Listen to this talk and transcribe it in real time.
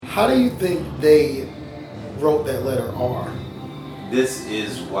How do you think they wrote that letter R? This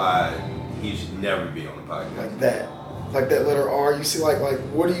is why he should never be on the podcast. Like that letter R. You see, like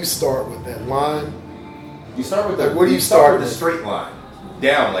where do you start with that line? You start with where do you start with the straight line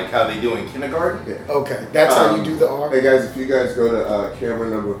down, like how they do in kindergarten. Yeah. Okay, that's how you do the R. Hey guys, if you guys go to camera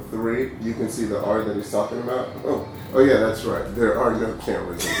number 3, you can see the R that he's talking about. Oh yeah, that's right. There are no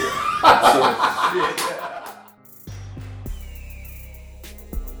cameras in here.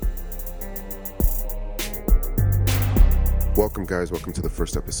 Welcome guys, welcome to the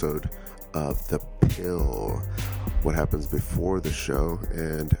first episode of The Pill. What happens before the show,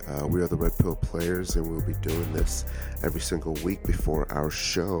 and we are the Red Pill Players, and we'll be doing this every single week before our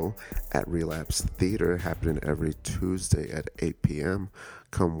show at Relapse Theater, happening every Tuesday at 8 p.m.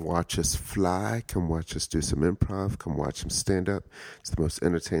 Come watch us fly, come watch us do some improv, come watch them stand up. It's the most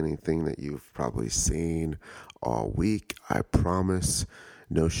entertaining thing that you've probably seen all week, I promise.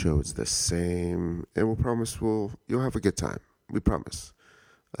 No show is the same, and we'll promise you'll have a good time. We promise.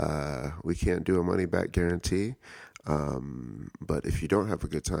 We can't do a money-back guarantee, but if you don't have a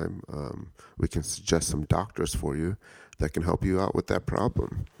good time, we can suggest some doctors for you that can help you out with that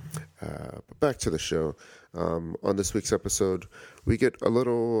problem. But back to the show. On this week's episode, we get a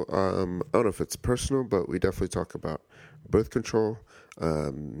little, I don't know if it's personal, but we definitely talk about birth control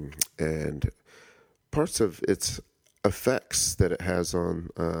and parts of its effects that it has on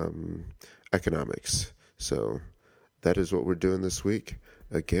economics. So that is what we're doing this week.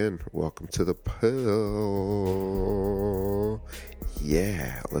 Again, welcome to The Pill.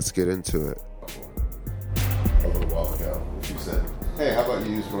 Yeah, let's get into it. A little while ago, you said, hey, how about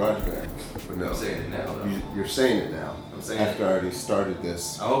you use GarageBand? But no, I'm saying it now, though. You're saying it now. I'm saying after I already started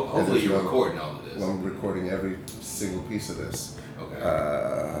this. Hopefully you're recording all of this. Well, I'm recording every single piece of this. Okay.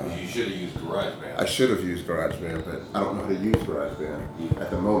 You should have used GarageBand. I should have used GarageBand, but I don't know how to use GarageBand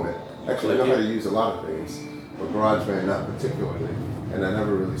at the moment. Actually, I know how to use a lot of things, but GarageBand not particularly. And I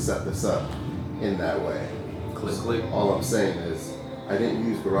never really set this up in that way. Click. All I'm saying is, I didn't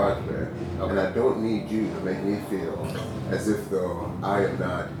use GarageBand, and I don't need you to make me feel as if though I am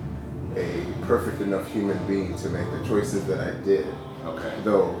not a perfect enough human being to make the choices that I did. Okay.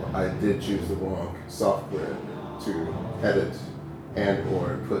 Though I did choose the wrong software to edit and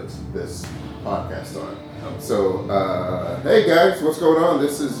or put this podcast on. So, hey guys, what's going on?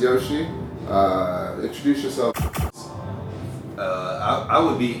 This is Yoshi. Introduce yourself. I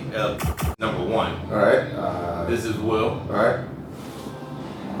would be number 1. All right. This is Will. All right.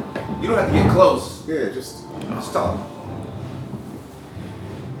 You don't have to get close. Yeah, just talk.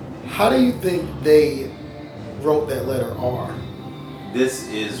 How do you think they wrote that letter R? This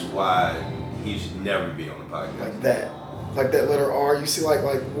is why he should never be on the podcast. Like that letter R. You see, like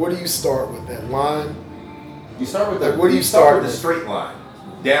where do you start with that line? You start with where do you start with the straight line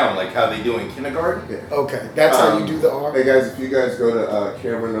down, like how they do in kindergarten. yeah. Okay, that's how you do the R. Hey guys, if you guys go to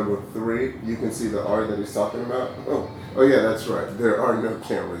camera number 3, you can see the R that he's talking about. Oh yeah, that's right. There are no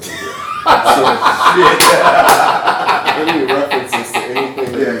cameras in here. So any references to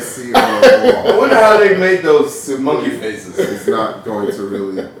anything that you see on the wall, I wonder how they made those monkey faces. is not going to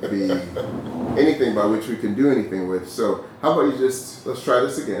really be anything by which we can do anything with. So how about you let's try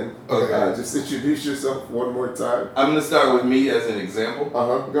this again. Okay. Just introduce yourself one more time. I'm going to start with me as an example.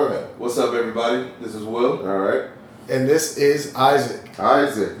 Go ahead. What's up, everybody? This is Will. All right. And this is Isaac.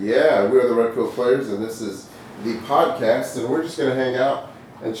 Isaac, yeah. We are the Red Pill Players, and this is the podcast, and we're just going to hang out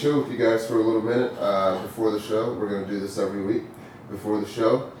and chill with you guys for a little minute before the show. We're going to do this every week before the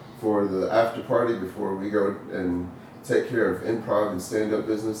show, for the after party, before we go and take care of improv and stand-up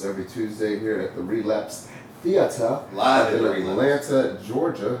business every Tuesday here at the Relapse Theater. Live in at the Atlanta,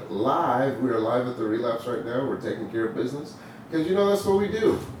 Georgia. Live. We are live at the Relapse right now. We're taking care of business because, that's what we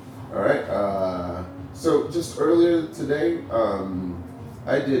do. All right. So just earlier today,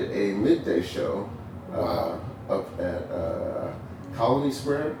 I did a midday show up at Colony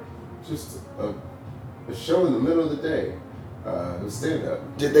Square. Just a show in the middle of the day. It was stand-up.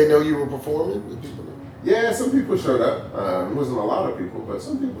 Did they know you were performing? Did people know? Yeah, some people showed up. It wasn't a lot of people, but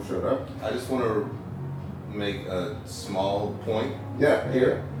some people showed up. I just want to make a small point. Yeah,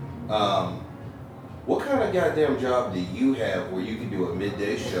 here. What kind of goddamn job do you have where you can do a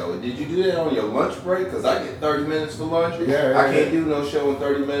midday show? Did you do that on your lunch break? Because I get 30 minutes for lunch. Yeah, I can't do no show in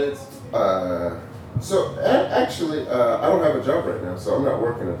 30 minutes. So actually, I don't have a job right now, so I'm not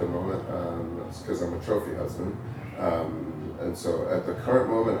working at the moment. That's because I'm a trophy husband. And so at the current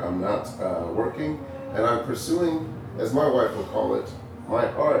moment, I'm not working, and I'm pursuing, as my wife will call it, my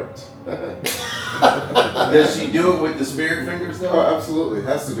art. Does she do it with the spirit fingers though? Oh, absolutely. It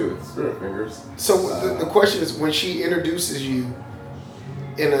has to do with the spirit fingers. So the question is, when she introduces you,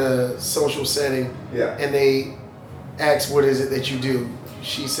 in a social setting Yeah. and they ask what is it that you do,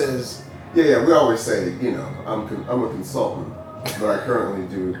 she says, Yeah. We always say, I'm a consultant, but I currently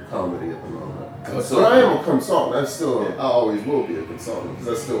do comedy at the moment. But I am a consultant. I always will be a consultant because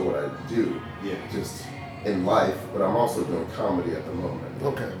that's still what I do. Yeah. Just in life, but I'm also doing comedy at the moment.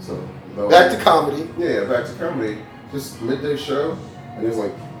 okay. So Back to comedy. Yeah, back to comedy. Just midday show, and there's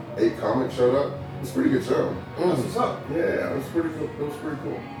like 8 comics showed up. It's a pretty good show. That's what's up. Yeah, it was pretty cool. It was pretty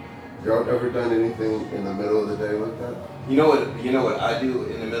cool. Y'all ever done anything in the middle of the day like that? You know what I do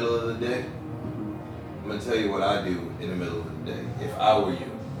in the middle of the day? I'm gonna tell you what I do in the middle of the day. If I were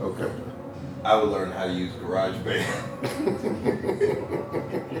you, Okay. I would learn how to use GarageBand.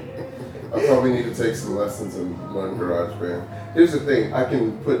 I probably need to take some lessons and learn GarageBand. Here's the thing, I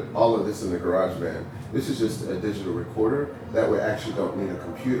can put all of this in the GarageBand. This is just a digital recorder. That way I actually don't need a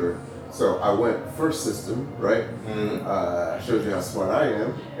computer. So I went first system, right? Mm-hmm. Shows you how smart I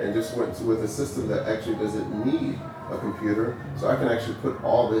am, and just went with a system that actually doesn't need a computer. So I can actually put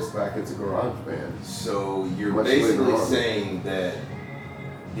all this back into GarageBand. So you're Much later basically on. saying that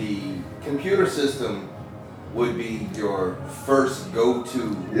the computer system would be your first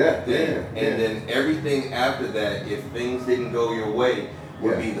go-to Yeah, thing, yeah, and yeah. then everything after that, if things didn't go your way,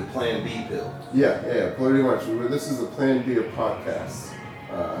 would Yeah. be the Plan B pill. Yeah, pretty much. This is a Plan B of podcast,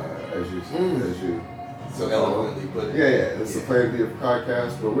 as you. So eloquently put it. Yeah. It's a Plan B of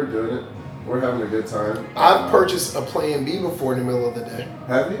podcast, but we're doing it. We're having a good time. I've purchased a Plan B before in the middle of the day.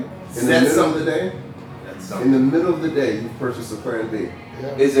 Have you? In the That's middle of something. the day? That's In something. the middle of the day, you purchased a Plan B.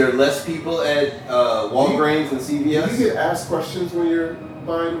 Yeah. Is there less people at Walgreens and Do CVS? you get asked questions when you're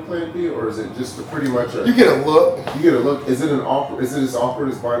buying a Plan B, or is it just pretty much You get a look. You get a look? Is it Is it as awkward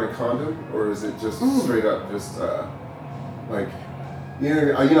as buying a condom, or is it just straight up just like you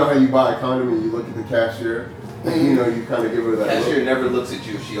know how you buy a condom and you look at the cashier, and you kind of give her that Cashier look, never looks at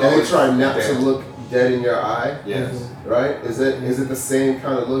you. She and they always try not looks to down. look dead in your eye. Yes. Right? Is it the same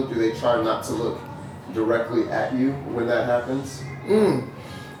kind of look? Do they try not to look directly at you when that happens?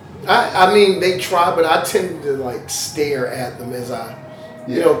 I mean, they try, but I tend to like stare at them as I,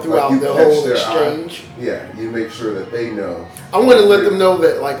 throughout like you the catch whole their exchange. eye. Yeah, you make sure that they know. I want to let them know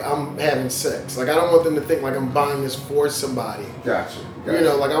that like I'm having sex. Like I don't want them to think like I'm buying this for somebody. Gotcha.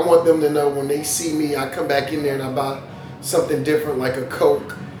 Like I want them to know when they see me, I come back in there and I buy something different, like a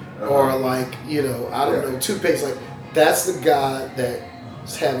Coke or like I don't know, toothpaste. Like that's the guy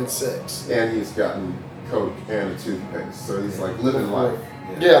that's having sex. And he's gotten Coke and a toothpaste, so he's like living life.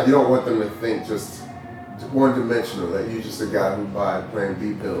 Yeah. You don't want them to think just one-dimensional, that you're just a guy who buy Plan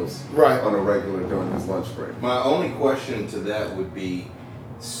B pills Right. on a regular during his lunch break. My only question to that would be,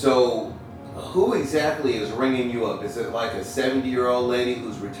 so who exactly is ringing you up? Is it like a 70-year-old lady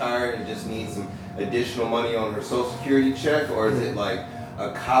who's retired and just needs some additional money on her Social Security check, or is it like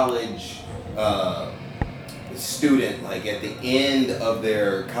a college student, like at the end of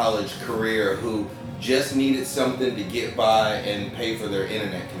their college career, who just needed something to get by and pay for their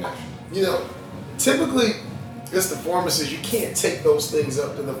internet connection? Typically, it's the pharmacist. You can't take those things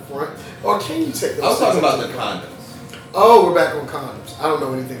up to the front. Or can you take those I was things talking up about to the front? condoms. Oh, we're back on condoms. I don't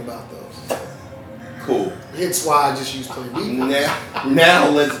know anything about those. Cool. Hence why I just use Plan B pills. Now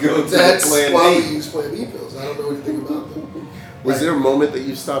let's go to That's the Plan why B. we use Plan B pills. I don't know anything about them. Was there a moment that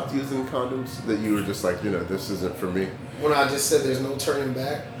you stopped using condoms that you were just like, this isn't for me? When I just said there's no turning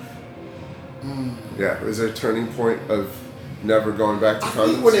back. Yeah. Is there a turning point of never going back to I condoms?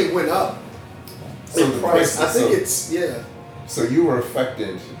 think when they went up So in the price, I prices- think so- it's, So you were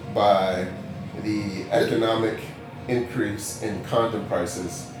affected by the economic increase in condom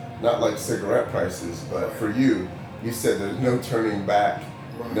prices, not like cigarette prices, but for you, you said there's no turning back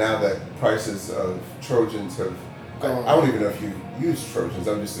Right. now that prices of Trojans have. I don't even know if you use Trojans.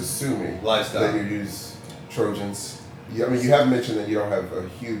 I'm just assuming Lifestyle. that you use Trojans. You have mentioned that you don't have a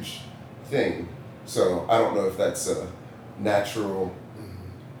huge thing, so I don't know if that's a natural.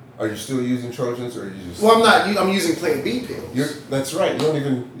 Are you still using Trojans, or are you just? Well, I'm not. I'm using Plan B pills. That's right. You don't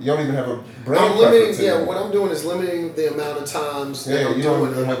even have a brand. I'm limiting. preference Yeah, anymore. what I'm doing is limiting the amount of times that Yeah, I'm you don't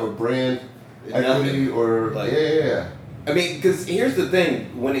doing even it. have a brand Nothing. equity or Like- yeah. I mean, because here's the thing: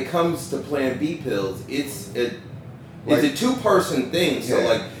 when it comes to Plan B pills, it's a two-person thing. So Yeah.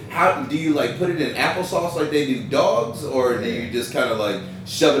 like, how do you like put it in applesauce like they do dogs, or do you just kind of like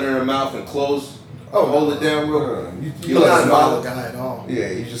shove it in her mouth and hold it down real? You I'm let not them a know. bottle guy at all. Yeah,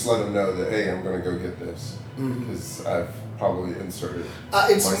 you just let them know that hey, I'm gonna go get this Mm-hmm. because I've probably inserted.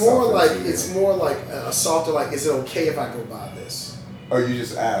 It's myself more like into you. it's more like assaulter. Like, is it okay if I go buy this? Oh, you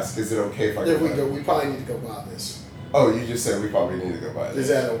just ask, is it okay if I If go? we buy go, it? we probably need to go buy this. Oh, you just said we probably need to go buy Is this.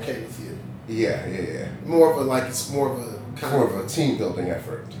 that okay with you? Yeah. More of a like it's more of a more of a team building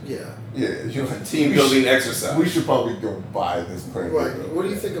effort. Yeah. Yeah, Team building exercise. We should probably go buy this Plan B. Right. What do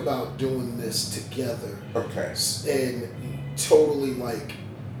you think about doing this together? Okay. And totally like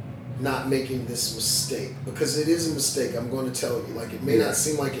not making this mistake, because it is a mistake. I'm going to tell you. Like, it may not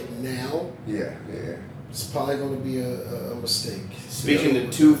seem like it now. Yeah. It's probably going to be a mistake. Speaking to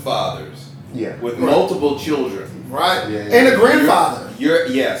two fathers. Yeah. With multiple children. Right. Yeah. And a grandfather.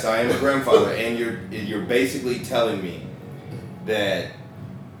 Yes, I am a grandfather, and you're basically telling me that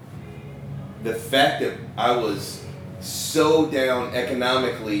the fact that I was so down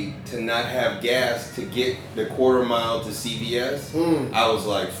economically to not have gas to get the quarter mile to CVS, I was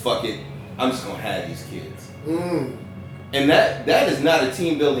like, fuck it, I'm just gonna have these kids. And that is not a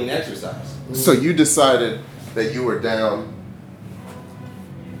team building exercise. So you decided that you were down.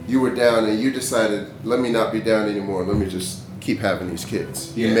 And you decided, let me not be down anymore. Let me just keep having these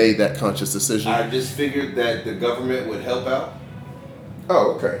kids. You made that conscious decision. I just figured that the government would help out.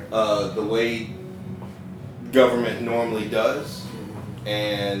 Oh, okay. The way government normally does,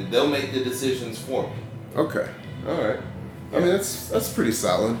 and they'll make the decisions for me. Okay. All right. I mean, that's pretty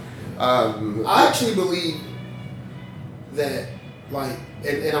solid. I actually believe that, like,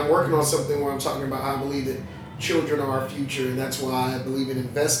 and I'm working on something where I'm talking about how I believe that children are our future, and that's why I believe in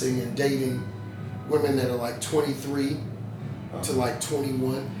investing and dating women that are like 23 to like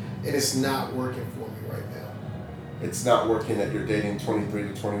 21, and it's not working for me right now. It's not working that you're dating 23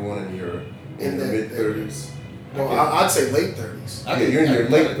 to 21 and you're in the mid 30s. Well, I'd say late 30s. Yeah, you're in your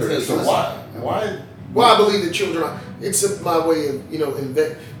late 30s. So why? Well, I believe that children are. It's my way of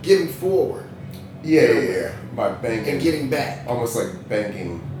giving forward. Yeah. By banking and getting back. Almost like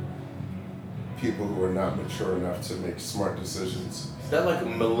banking people who are not mature enough to make smart decisions. Is that like a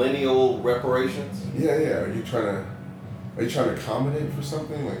millennial reparations? Yeah. Are you trying to accommodate for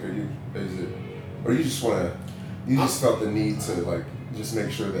something? Like, or you just want to? You just felt the need to like just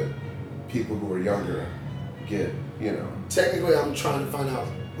make sure that people who are younger get, Technically, I'm trying to find out,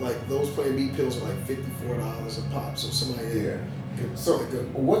 like, those Plan B pills are like $54 a pop, so somebody could. So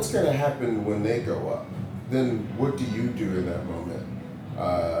what's going to happen when they go up? Then what do you do in that moment?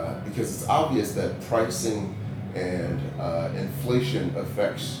 Because it's obvious that pricing and inflation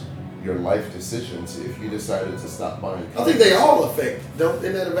affects your life decisions if you decided to stop buying cars. I think they all affect.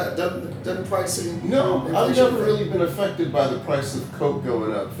 Doesn't pricing? No, I've never really been affected by the price of Coke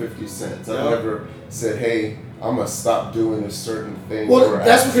going up 50 cents. I've never said, hey, I'm going to stop doing a certain thing. Well,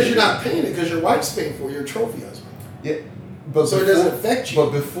 that's because you're not paying it, because your wife's paying for your trophy husband. Yeah. But so it doesn't affect you. But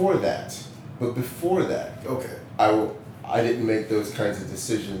before that, okay, I didn't make those kinds of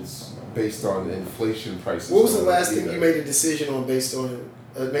decisions based on inflation prices. What was the last thing you made a decision on based on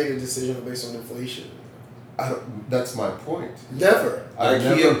inflation? That's my point. Never.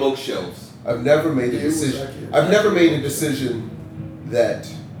 IKEA bookshelves. I've never made a decision. I've never made a decision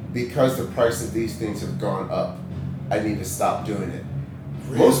that because the price of these things have gone up, I need to stop doing it.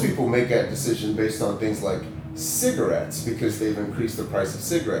 Really? Most people make that decision based on things like cigarettes because they've increased the price of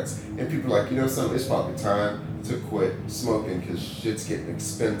cigarettes. And people are like, something, it's probably time to quit smoking because shit's getting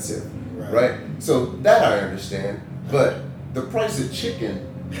expensive. Right? So that I understand. But the price of chicken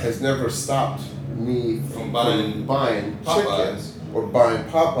has never stopped me from buying Popeyes. chicken or buying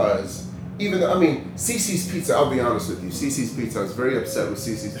Popeyes. Even though, CiCi's Pizza, I'll be honest with you, CiCi's Pizza, I was very upset with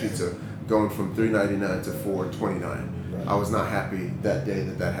CiCi's Pizza going from $3.99 to $4.29. I was not happy that day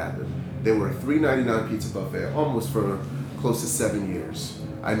that happened. They were a $3.99 pizza buffet almost for close to 7 years.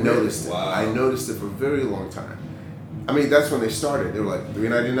 I noticed it. I noticed it for a very long time. That's when they started. They were like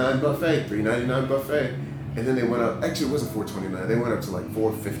 $3.99 buffet, $3.99 buffet. And then they went up, actually it wasn't $4.29, they went up to like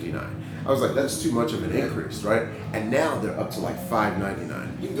 $4.59. I was like, that's too much of an increase, right? And now they're up to like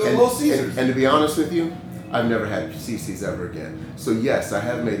 $5.99. You can go to Little Caesars. And to be honest with you, I've never had CiCi's ever again. So yes, I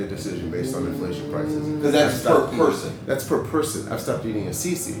have made a decision based on inflation prices. Because that's per person. That's per person. I've stopped eating at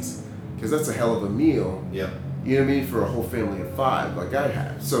CiCi's because that's a hell of a meal. Yep. You know what I mean? For a whole family of 5, like I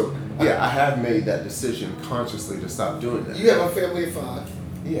have. So yeah, I have made that decision consciously to stop doing that. You have a family of 5.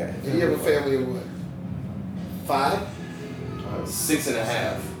 Yeah. And you have a family of what? 5?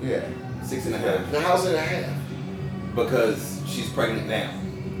 6.5. Yeah. 6.5. Now how's it a half? Because she's pregnant now.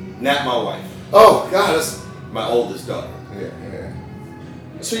 Not my wife. Oh, God, that's my oldest daughter. Yeah.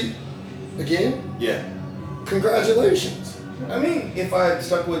 So again? Yeah. Congratulations. If I had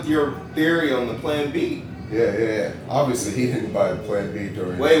stuck with your theory on the Plan B. Yeah. Obviously, he didn't buy the Plan B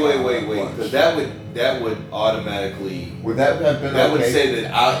during. Wait. Because that would automatically. Would that have been? That would say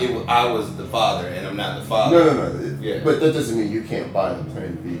that I was the father and I'm not the father. No. Yeah. But that doesn't mean you can't buy the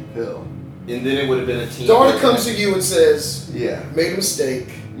Plan B pill. And then it would have been a team. Daughter comes to you and says, "Yeah, made a mistake.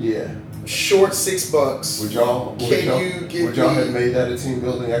 Yeah, short $6. Would y'all have made that a team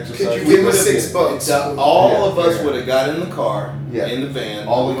building exercise? Could you give me $6? All of us would have got in the car, Yeah. in the van.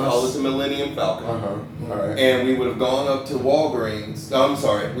 All we of call us? it the Millennium Falcon. All right. And we would have gone up to Walgreens. No, I'm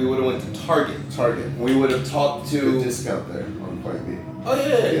sorry. We would have went to Target. We would have talked Good to. discount there on Plan B. Oh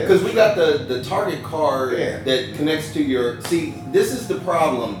yeah, because we got the Target card Yeah. that connects to your. See, this is the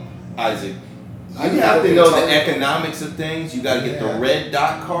problem, Isaac. I You need have to to go know to the Target. economics of things. You got to get Yeah. the red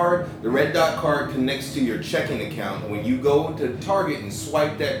dot card. The red dot card connects to your checking account. When you go to Target and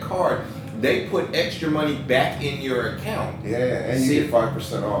swipe that card, they put extra money back in your account. Yeah, and See? you get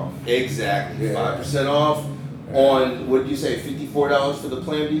 5% off. Exactly, Yeah. 5% off on what did you say, $54 for the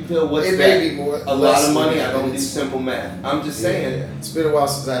Plan B pill? What's It that? may be more. A lot less of than money. that, I don't but do it's- simple math. I'm just saying. Yeah. It's been a while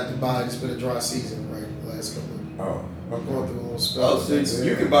since I had to buy it. It's been a dry season, right? The last couple of Oh, I'm going okay. through a little spell. Oh, so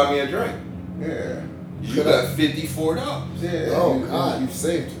you can buy me a drink. Yeah. You Could got $54. Yeah. Oh, you, God. You've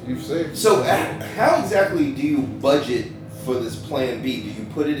saved. So how exactly do you budget for this Plan B? Do you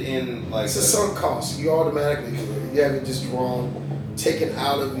put it in like It's a sunk cost. You automatically you have it just drawn, taken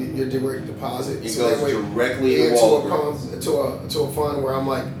out of your direct deposit. It So that goes way directly to into Walgreens. to a fund where I'm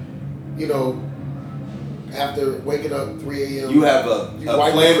like, you know, after waking up 3 a.m. You have a You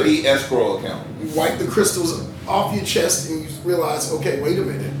wipe Plan the- B escrow account. You wipe the crystals off your chest and you realize, okay, wait a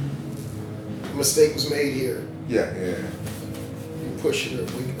minute, a mistake was made here. Yeah. You push it,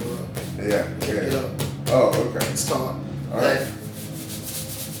 waking her up, Yeah. can't get up. Oh, okay. Let's talk. All right.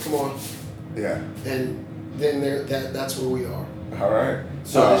 Come on, Yeah. and then that's where we are. All right.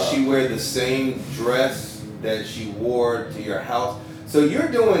 So does she wear the same dress that she wore to your house? So you're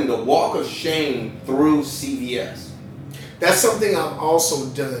doing the walk of shame through CVS. That's something I've also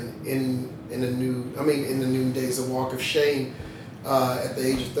done in the noon days, a walk of shame at the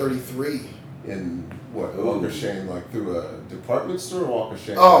age of 33. In what? A walk of shame, like through a department store, or walk of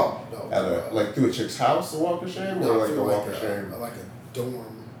shame? Oh no, Like through a chick's house, a walk of shame, or like a through walk of shame? like a dorm.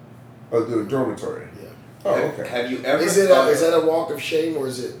 Oh, through a dormitory. Yeah. Oh, Have- okay. Have you ever? Is it thought- is that a walk of shame or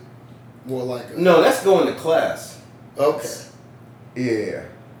is it more like a No, that's going to class. okay? Yeah.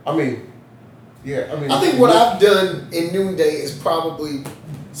 I mean. I think what I've done in noonday is probably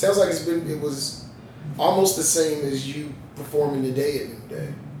sounds like it was almost the same as you performing today at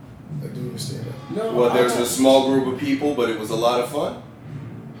noonday. I do understand that. No. Well, there's a small group of people, but it was a lot of fun.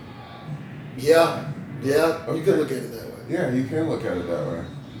 Yeah, you Okay. could look at it that way. Yeah, you can look at it that way.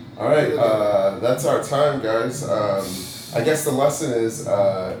 All right, that's our time, guys. I guess the lesson is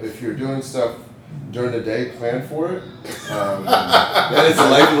if you're doing stuff during the day, plan for it. That is a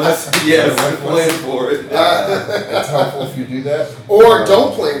life lesson. Yes, Life plan lesson. for it. It's helpful if you do that. Or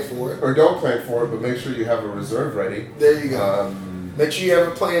don't plan for it. Or don't plan for it, but make sure you have a reserve ready. There you go. Make sure you have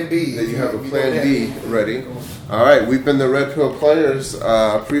a plan B. That you have a If plan don't B have it. ready. All right, we've been the Red Pill Players.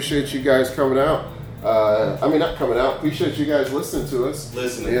 Appreciate you guys coming out. Not coming out. Appreciate you guys listening to us.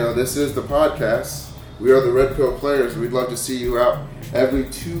 Listening. You know, this is the podcast. We are the Red Pill Players. We'd love to see you out every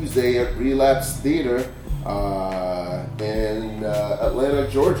Tuesday at Relapse Theater in Atlanta,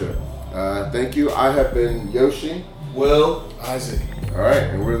 Georgia. Thank you. I have been Yoshi. Will. Isaac. All right,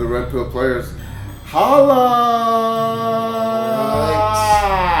 and we're the Red Pill Players.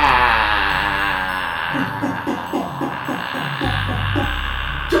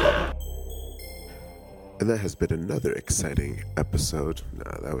 And that has been another exciting episode.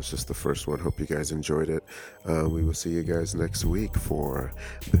 That was just the first one. Hope you guys enjoyed it. We will see you guys next week for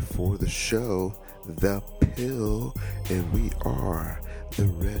Before the Show, The Pill, and we are the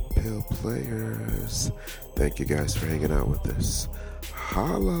Red Pill Players. Thank you guys for hanging out with us.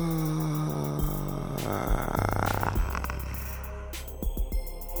 Holla!